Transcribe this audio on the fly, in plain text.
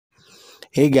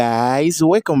Hey guys,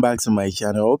 welcome back to my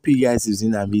channel. Hope you guys is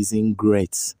doing amazing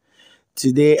great.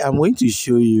 Today I'm going to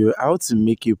show you how to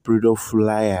make a product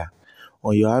flyer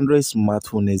on your Android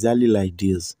smartphone exactly like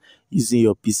this using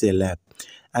your Pixellab.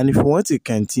 And if you want to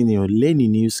continue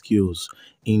learning new skills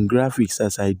in graphics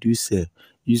as I do so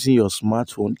using your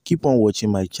smartphone, keep on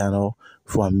watching my channel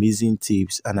for amazing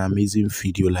tips and amazing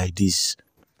video like this.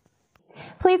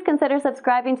 Please consider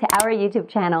subscribing to our YouTube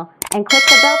channel and click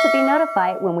the bell to be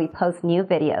notified when we post new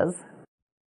videos.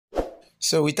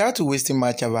 So without wasting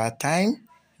much of our time,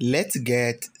 let's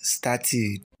get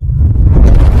started.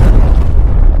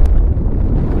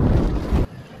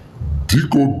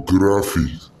 Diko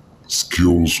graphic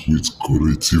skills with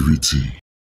creativity.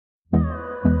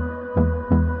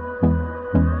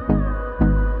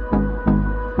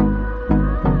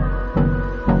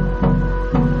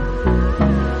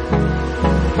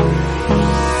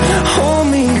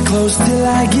 Close till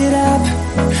I get up.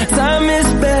 Time is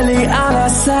barely on our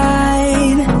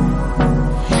side.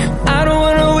 I don't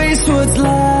wanna waste what's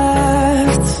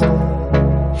left.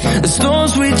 The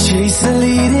storms we chase are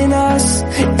leading us,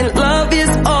 and love is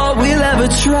all we'll ever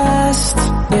trust.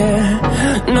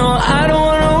 Yeah, no, I don't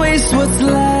wanna waste what's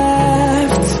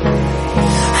left.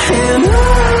 And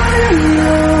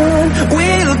on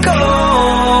we'll go,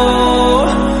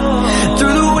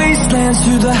 through the wastelands,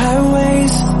 through the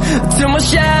highways, till my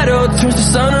shadow turns to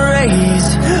sun rays.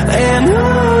 And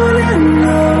on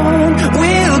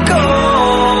we'll go,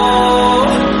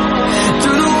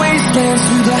 through the wastelands,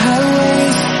 through the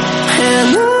highways,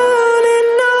 and on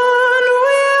we'll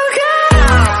go.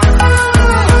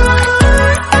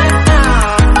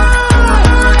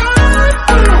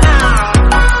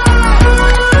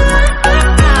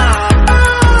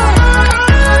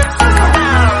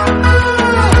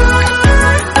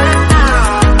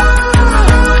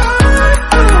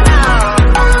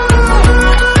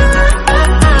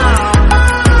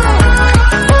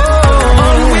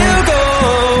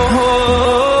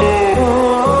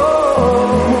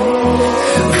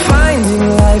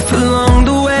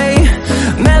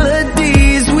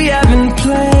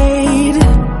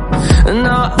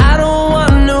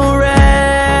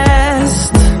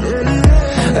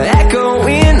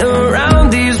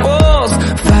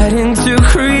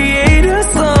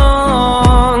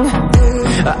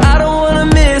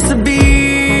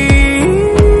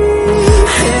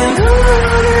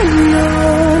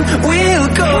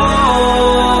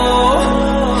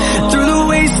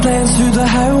 Through the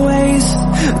highways,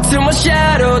 till my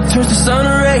shadow turns to sun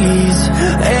rays.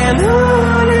 And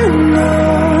on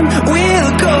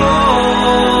we'll go,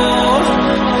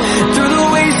 through the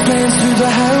wastelands, through the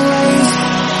highways,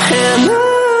 and on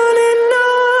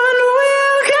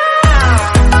we'll go.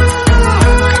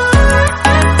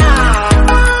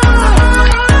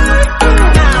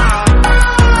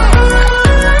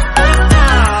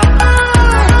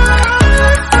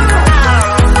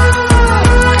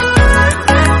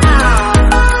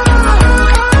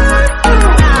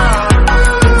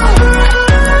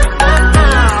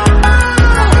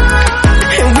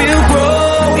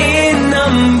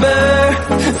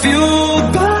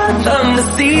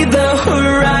 See the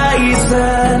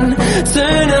horizon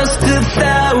turn us to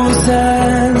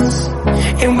thousands,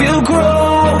 and we'll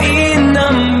grow in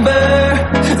number,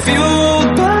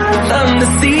 fueled by them to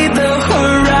see the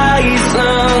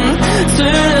horizon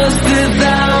turn us to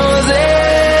thousands.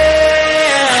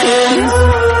 And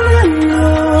on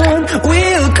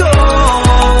we'll go,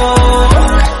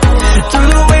 through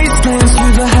the wastelands,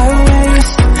 through the highways,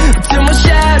 till my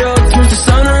shadow turns to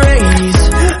sun rays.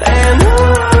 And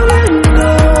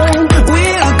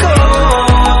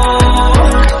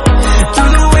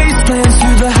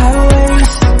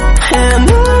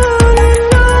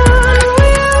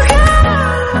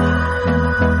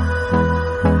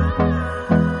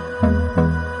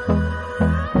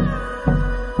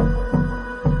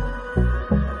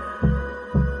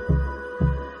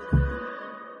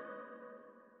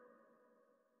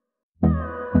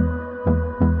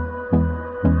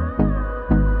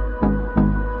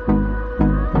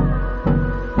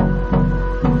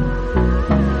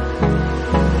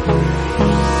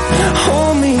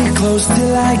close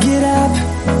till I get up.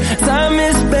 Time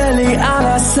is barely on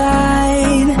our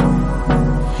side.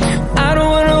 I don't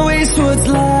wanna waste what's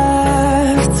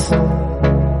left.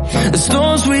 The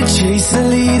storms we chase are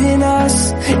leading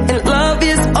us, and love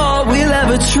is all we'll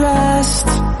ever trust.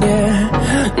 Yeah,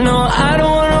 no, I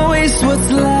don't wanna waste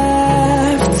what's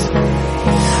left.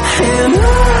 And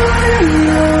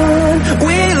on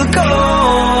we'll go,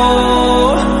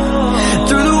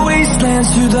 through the wastelands,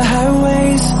 through the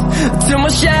highways, till my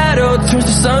shadow turns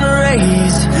to sun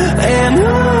rays. And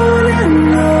on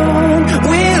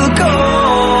we'll go.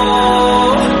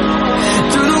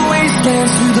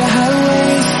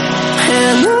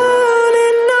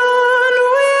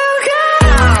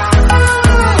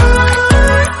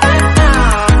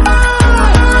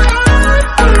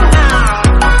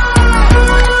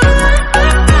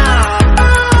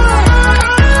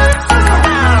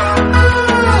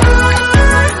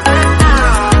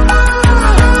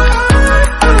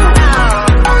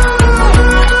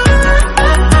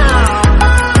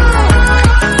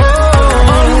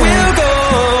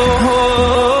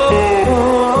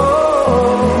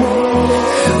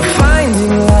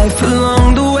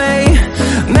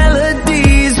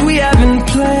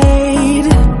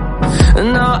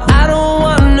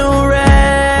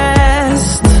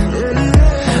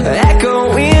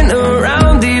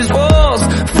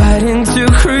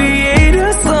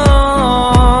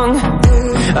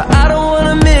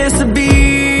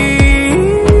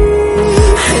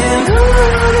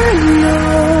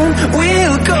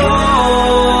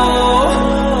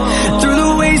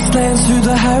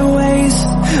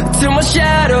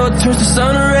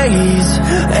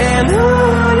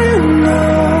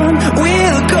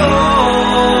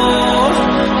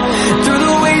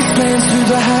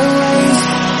 through the highways,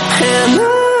 and on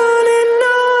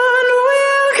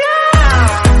we'll go.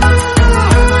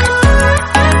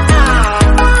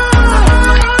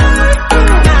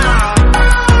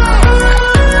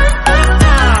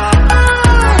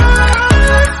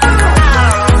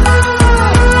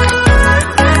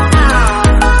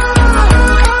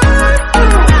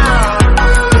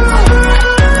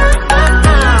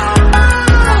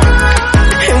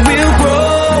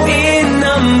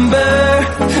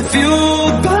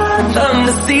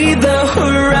 See the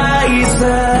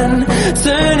horizon,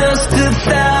 turn us to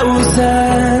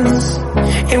thousands,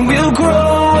 and we'll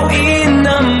grow in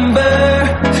number,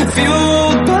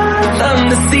 fueled by them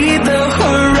to see the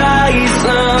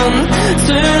horizon,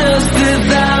 turn us to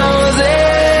thousands,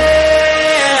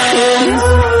 and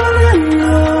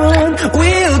on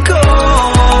we'll go,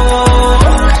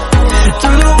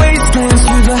 through the wastelands,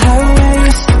 through the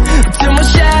highways, till my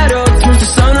shadow turns to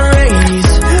sun rays,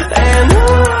 and on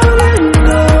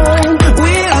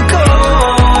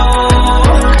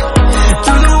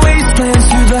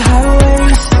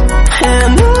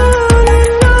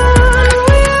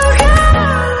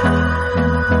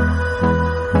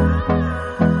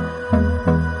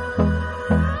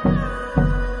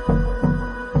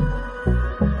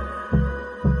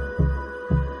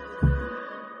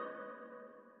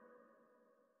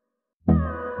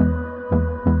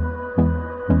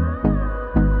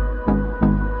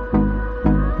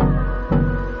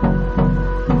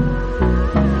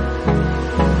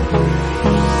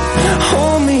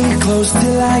close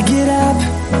till I get up.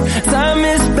 Time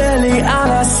is barely on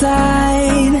our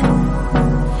side.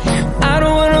 I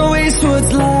don't wanna waste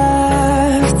what's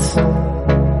left.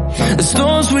 The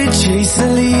storms we chase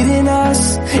are leading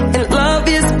us, and love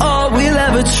is all we'll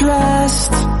ever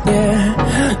trust. Yeah,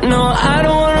 no, I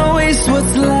don't wanna waste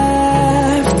what's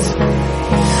left.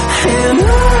 And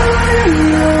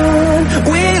on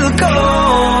we'll go,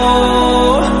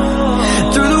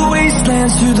 through the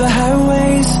wastelands, through the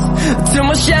highways, till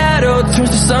my shadow turns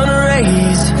to sun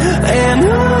rays, and on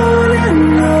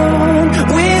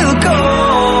we'll go,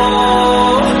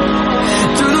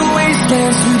 through the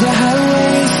wastelands, through the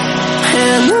highways,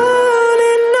 and on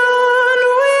we'll go.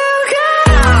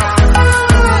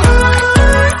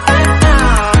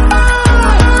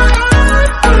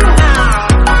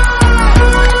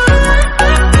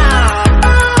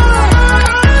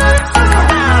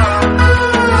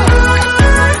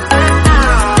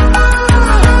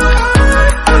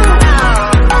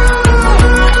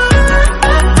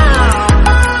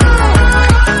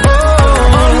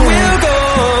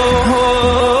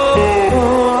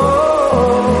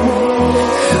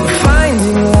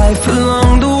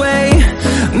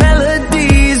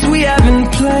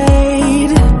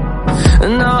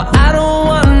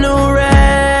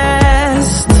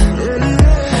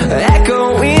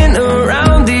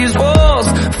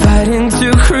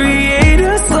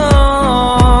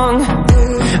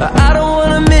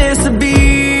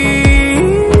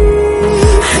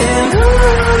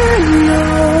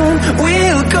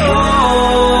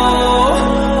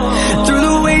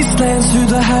 Through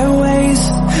the highways,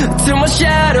 till my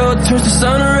shadow turns to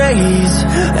sun rays,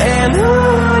 and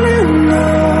on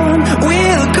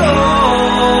we'll go,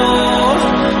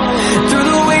 through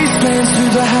the wastelands,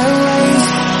 through the highways,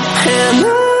 and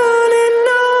on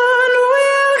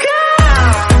we'll go.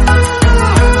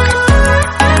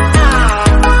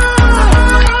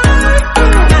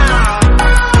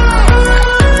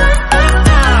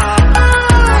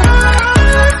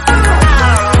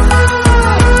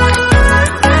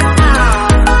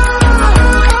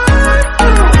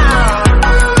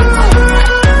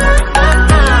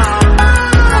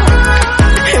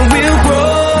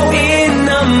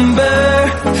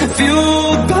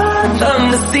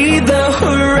 See the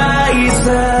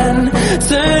horizon,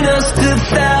 turn us to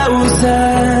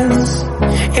thousands,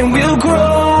 and we'll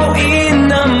grow in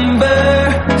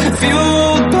number,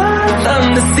 fueled by them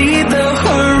to see the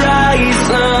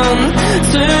horizon,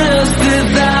 turn us to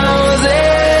thousands,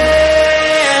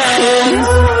 and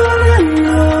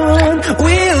on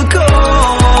we'll go,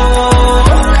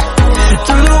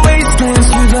 through the wastelands,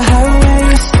 through the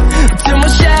highways, till my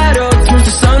shadow turns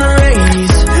to sun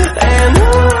rays, and on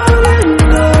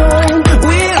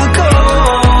we'll go,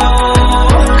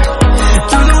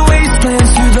 through the wastelands,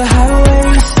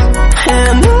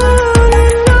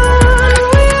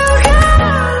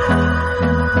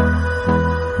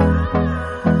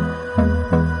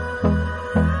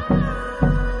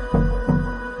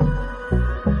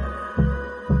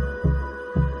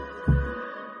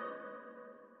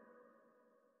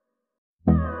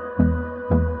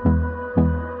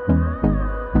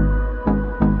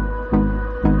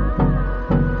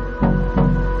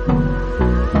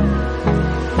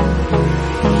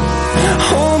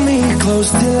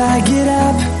 close till I get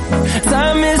up.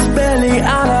 Time is barely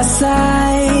on our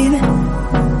side.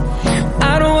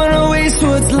 I don't wanna waste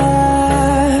what's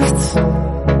left.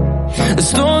 The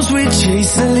storms we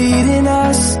chase are leading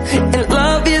us, and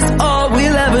love is all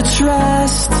we'll ever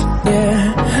trust. Yeah,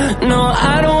 no,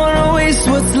 I don't wanna waste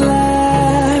what's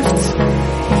left.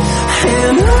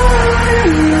 And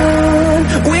on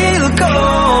we'll go,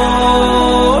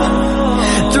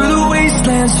 through the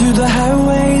wastelands, through the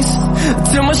highways,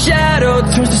 till my shadow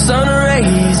turns to sun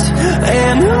rays.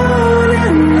 And on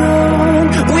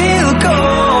we'll go,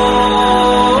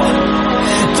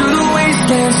 through the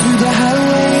wastelands, through the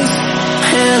highways,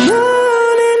 and on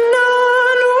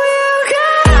we'll go.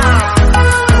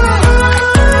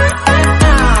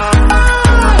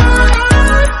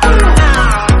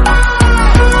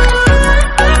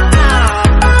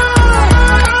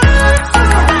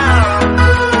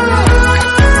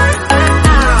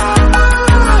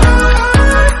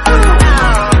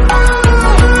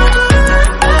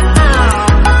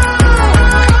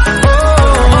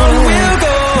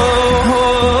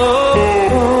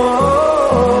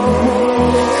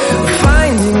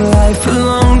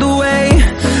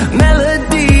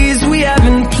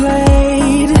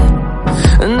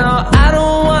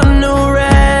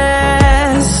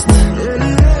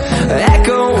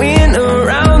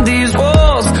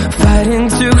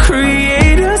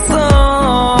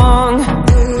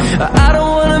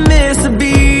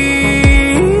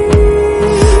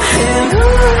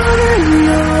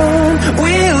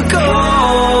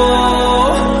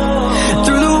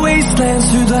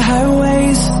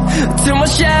 Till my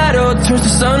shadow turns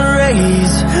to sun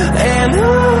rays. And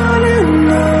on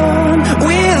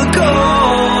we'll go,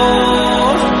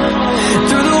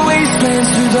 through the wastelands,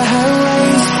 through the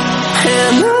highways,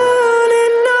 and on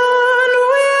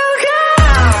we'll go.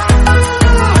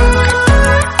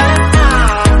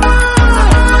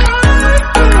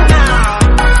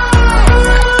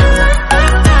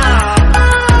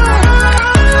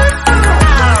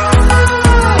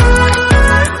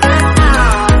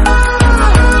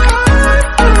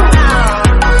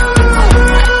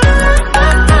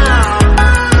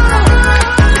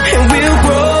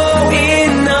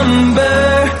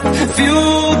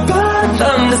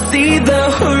 See the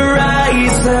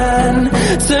horizon,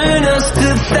 turn us to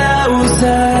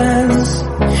thousands,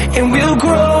 and we'll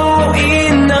grow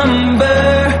in number,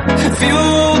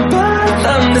 fueled by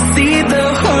them to see the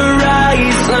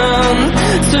horizon,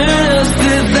 turn us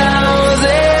to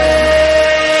thousands,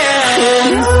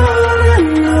 and on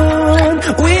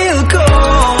we'll go,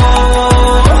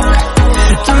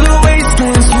 through the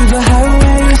wastelands, through the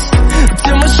highways,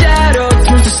 till my shadow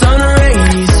turns to sun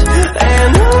rays.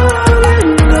 And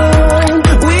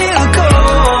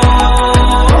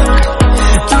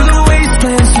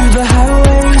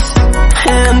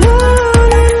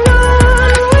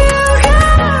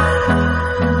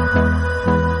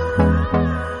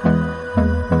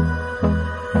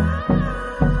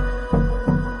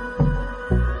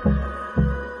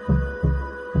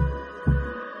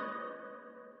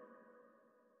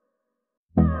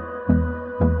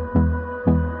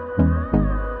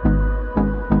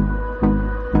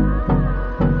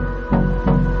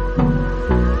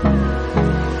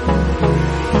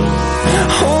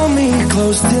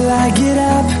close till I get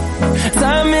up.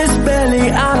 Time is barely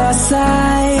on our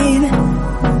side.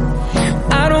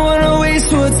 I don't wanna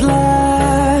waste what's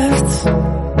left.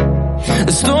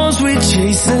 The storms we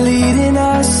chase are leading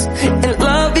us, and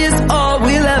love is all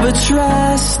we'll ever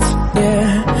trust.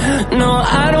 Yeah, no,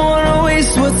 I don't wanna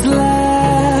waste what's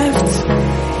left.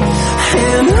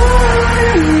 And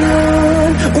on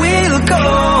we'll go,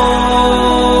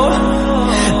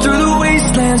 through the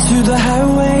wastelands, through the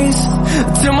highways,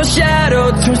 till my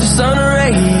shadow turns to sun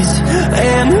rays.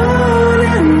 And on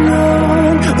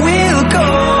we'll go,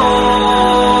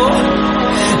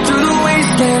 through the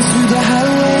wastelands, through the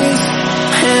highways,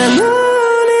 and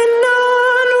on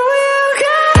we'll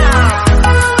go.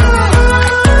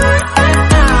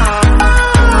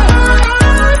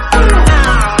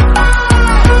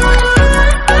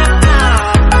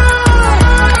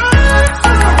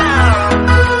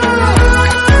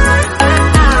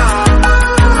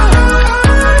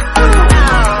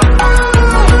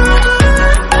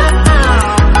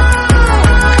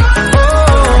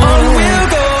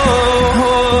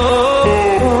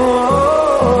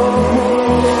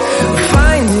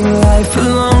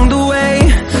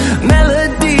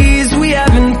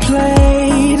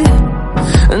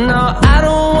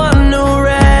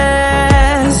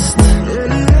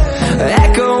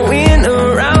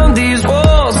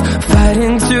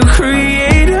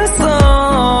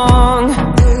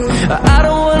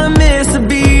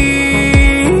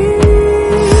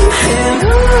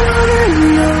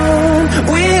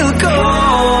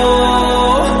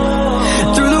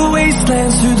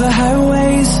 the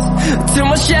highways till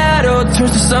my shadow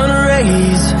turns to sun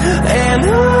rays.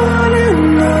 And